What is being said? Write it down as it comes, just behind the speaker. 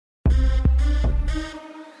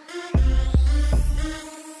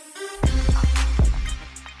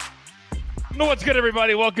What's good,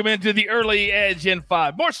 everybody? Welcome into the Early Edge in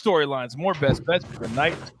 5. More storylines, more best bets for the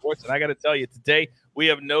night in sports. And I got to tell you, today we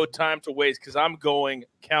have no time to waste because I'm going,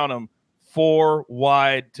 count them, 4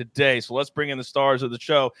 wide today. So let's bring in the stars of the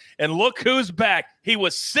show. And look who's back. He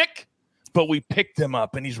was sick, but we picked him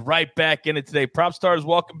up, and he's right back in it today. Prop stars,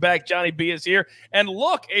 welcome back. Johnny B is here. And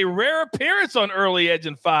look, a rare appearance on Early Edge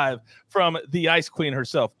in 5 from the Ice Queen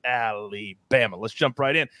herself, Alabama. Let's jump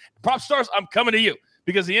right in. Prop stars, I'm coming to you.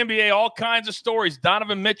 Because the NBA, all kinds of stories.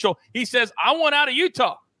 Donovan Mitchell, he says, I want out of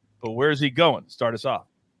Utah. But where's he going? Start us off.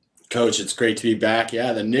 Coach, it's great to be back.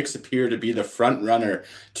 Yeah, the Knicks appear to be the front runner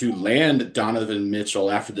to land Donovan Mitchell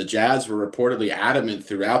after the Jazz were reportedly adamant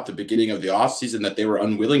throughout the beginning of the offseason that they were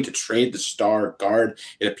unwilling to trade the star guard.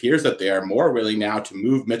 It appears that they are more willing now to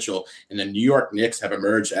move Mitchell, and the New York Knicks have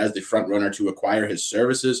emerged as the front runner to acquire his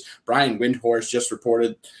services. Brian Windhorst just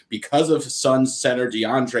reported because of Suns center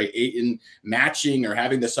DeAndre Ayton matching or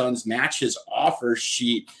having the Suns match his offer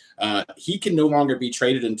sheet, he can no longer be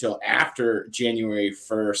traded until after January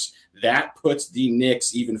 1st. That puts the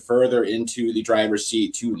Knicks even further into the driver's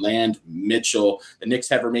seat to land Mitchell. The Knicks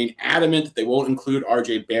have remained adamant that they won't include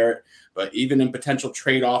R.J. Barrett, but even in potential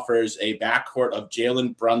trade offers, a backcourt of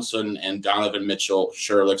Jalen Brunson and Donovan Mitchell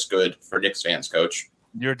sure looks good for Knicks fans, Coach.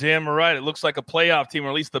 You're damn right. It looks like a playoff team, or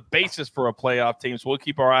at least the basis for a playoff team, so we'll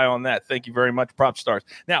keep our eye on that. Thank you very much, Prop Stars.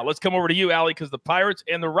 Now, let's come over to you, Allie, because the Pirates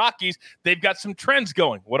and the Rockies, they've got some trends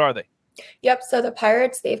going. What are they? Yep. So the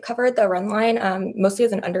Pirates, they've covered the run line mostly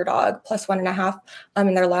as an underdog, plus 1.5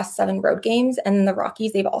 in their last 7 road games. And then the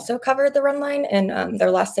Rockies, they've also covered the run line in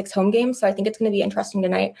their last 6 home games. So I think it's going to be interesting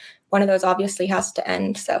tonight. One of those obviously has to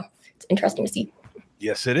end. So it's interesting to see.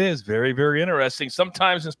 Yes, it is. Very, very interesting.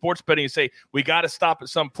 Sometimes in sports betting, you say, we got to stop at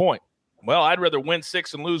some point. Well, I'd rather win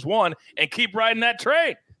 6 and lose 1 and keep riding that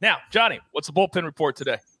train. Now, Johnny, what's the bullpen report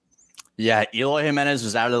today? Yeah, Eloy Jimenez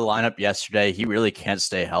was out of the lineup yesterday. He really can't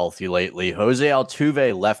stay healthy lately. Jose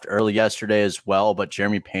Altuve left early yesterday as well, but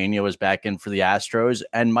Jeremy Pena was back in for the Astros,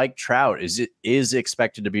 and Mike Trout is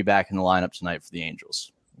expected to be back in the lineup tonight for the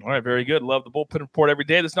Angels. All right, very good. Love the bullpen report every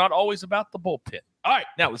day. That's not always about the bullpen. All right,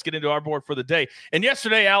 now let's get into our board for the day. And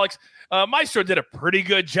yesterday, Alex, Maestro did a pretty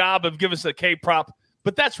good job of giving us a K-prop,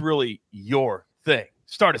 but that's really your thing.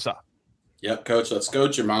 Start us off. Yep, Coach, let's go.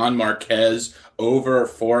 German Marquez, over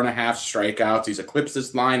 4.5 strikeouts. He's eclipsed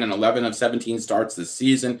this line in 11 of 17 starts this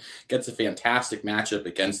season. Gets a fantastic matchup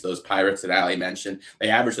against those Pirates that Ali mentioned. They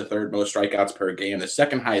average the 3rd most strikeouts per game, the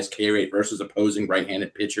 2nd highest K rate versus opposing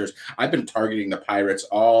right-handed pitchers. I've been targeting the Pirates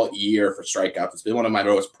all year for strikeouts. It's been one of my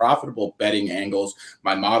most profitable betting angles.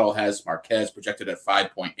 My model has Marquez projected at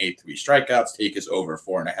 5.83 strikeouts. Take is over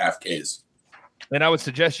 4.5 Ks. And I would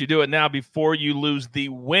suggest you do it now before you lose the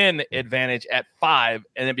win advantage at 5,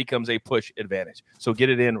 and it becomes a push advantage. So get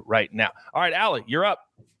it in right now. All right, Allie, you're up.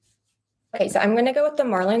 Okay, so I'm going to go with the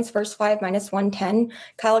Marlins first 5 minus 110.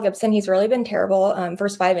 Kyle Gibson, he's really been terrible.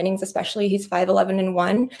 First 5 innings, especially. He's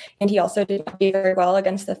 5-11-1, and he also did not do very well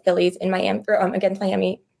against the Phillies in Miami against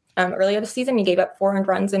Miami. Earlier this season, he gave up 400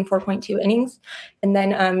 runs in 4.2 innings. And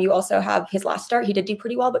then you also have his last start. He did do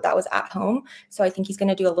pretty well, but that was at home. So I think he's going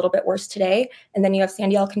to do a little bit worse today. And then you have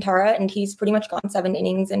Sandy Alcantara, and he's pretty much gone 7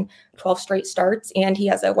 innings and 12 straight starts. And he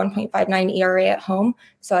has a 1.59 ERA at home.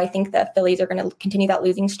 So I think the Phillies are going to continue that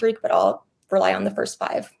losing streak, but I'll rely on the first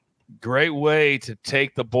 5. Great way to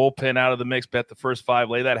take the bullpen out of the mix. Bet the first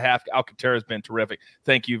 5. Lay that half. Alcantara has been terrific.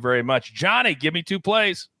 Thank you very much. Johnny, give me 2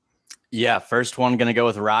 plays. Yeah, first one, going to go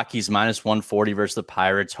with Rockies minus 140 versus the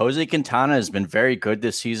Pirates. Jose Quintana has been very good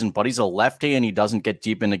this season, but he's a lefty and he doesn't get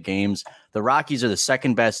deep into games. The Rockies are the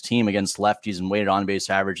 2nd best team against lefties in weighted on-base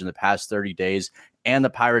average in the past 30 days, and the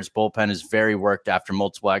Pirates bullpen is very worked after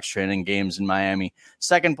multiple extra inning games in Miami.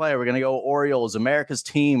 Second player, we're going to go Orioles, America's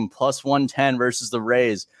team, plus 110 versus the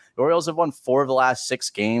Rays. The Orioles have won 4 of the last 6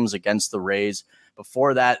 games against the Rays.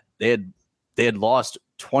 Before that, they had lost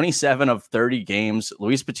 27 of 30 games.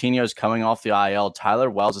 Luis Patino is coming off the IL. Tyler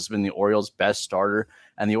Wells has been the Orioles' best starter,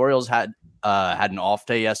 and the Orioles had an off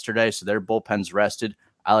day yesterday, so their bullpen's rested.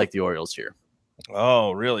 I like the Orioles here.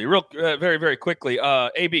 Oh, really? Very, very quickly.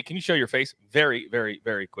 AB, can you show your face? Very, very,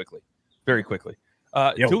 very quickly. Very quickly.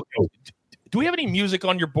 Do we have any music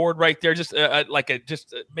on your board right there? Just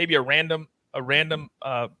maybe a random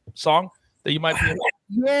song that you might be in?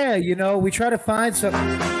 Yeah, we try to find some.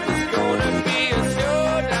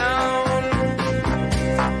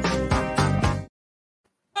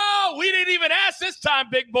 We didn't even ask this time,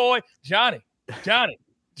 big boy. Johnny.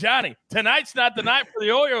 Tonight's not the night for the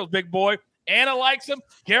Orioles, big boy. Anna likes him.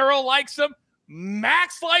 Carol likes him.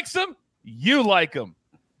 Max likes him. You like him.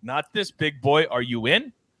 Not this, big boy. Are you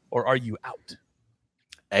in or are you out?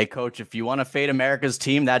 Hey, Coach, if you want to fade America's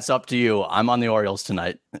team, that's up to you. I'm on the Orioles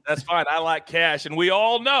tonight. That's fine. I like cash. And we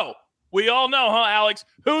all know, huh, Alex,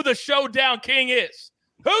 who the showdown king is.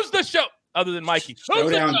 Who's the show? Other than Mikey.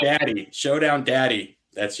 Showdown Daddy.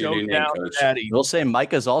 That's your new name, Coach. Daddy. We'll say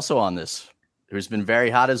Micah's also on this, who's been very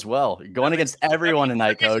hot as well. You're going against everyone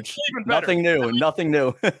tonight, Coach. Nothing new.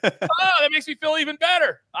 Oh, that makes me feel even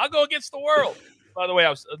better. I'll go against the world. By the way, I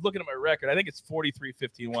was looking at my record. I think it's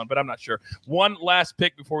 43-15-1, but I'm not sure. One last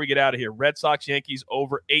pick before we get out of here. Red Sox, Yankees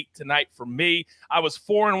over 8 tonight for me. I was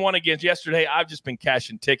 4-1 against yesterday. I've just been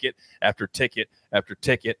cashing ticket after ticket after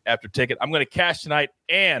ticket after ticket. I'm going to cash tonight,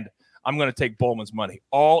 and I'm going to take Bowman's money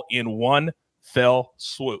all in one fell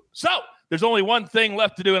swoop. So there's only one thing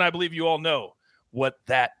left to do, and I believe you all know what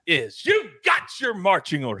that is. You got your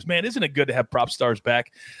marching orders. Man, isn't it good to have Prop Stars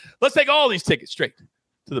back? Let's take all these tickets straight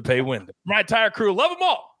to the pay window. My entire crew, love them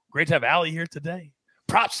all. Great to have Allie here today.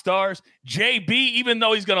 Prop Stars, JB, even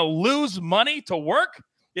though he's going to lose money to work,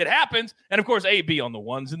 it happens. And, of course, AB on the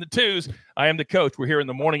ones and the twos. I am the coach. We're here in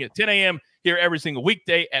the morning at 10 a.m., here every single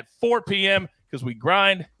weekday at 4 p.m. because we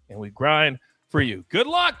grind and we grind for you. Good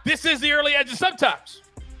luck. This is the Early Edge, and sometimes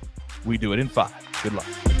we do it in 5. Good luck.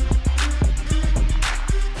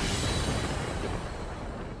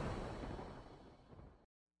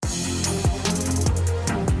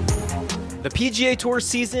 The PGA Tour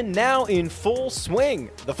season now in full swing.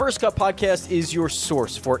 The First Cut Podcast is your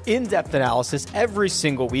source for in-depth analysis every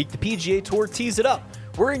single week. The PGA Tour tees it up.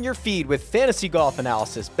 We're in your feed with fantasy golf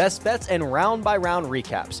analysis, best bets, and round-by-round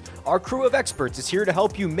recaps. Our crew of experts is here to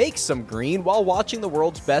help you make some green while watching the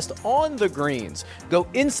world's best on the greens. Go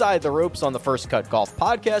inside the ropes on the First Cut Golf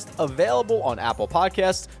Podcast, available on Apple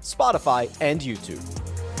Podcasts, Spotify, and YouTube.